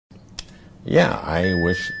Yeah, I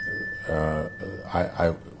wish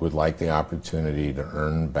I would like the opportunity to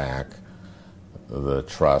earn back the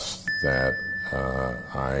trust that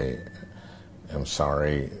I am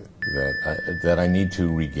sorry that I need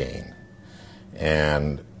to regain.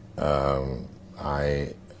 And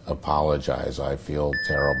I apologize. I feel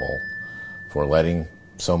terrible for letting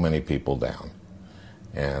so many people down.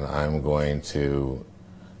 And I'm going to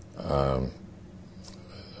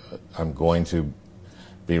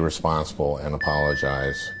be responsible and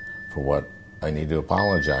apologize for what I need to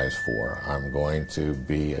apologize for. I'm going to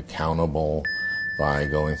be accountable by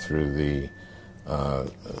going through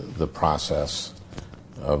the process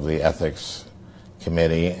of the ethics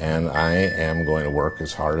committee, and I am going to work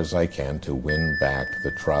as hard as I can to win back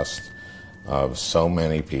the trust of so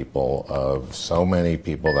many people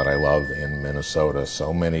that I love in Minnesota,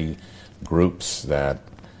 so many groups that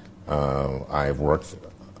I've worked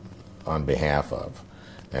on behalf of,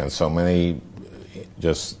 and so many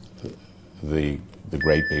just the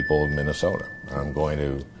great people of Minnesota. I'm going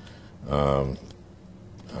to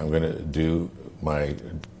do my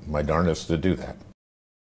darndest to do that.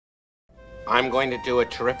 I'm going to do a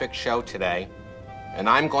terrific show today, and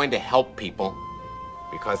I'm going to help people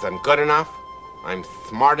because I'm good enough, I'm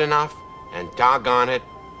smart enough, and doggone it,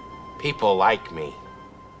 people like me.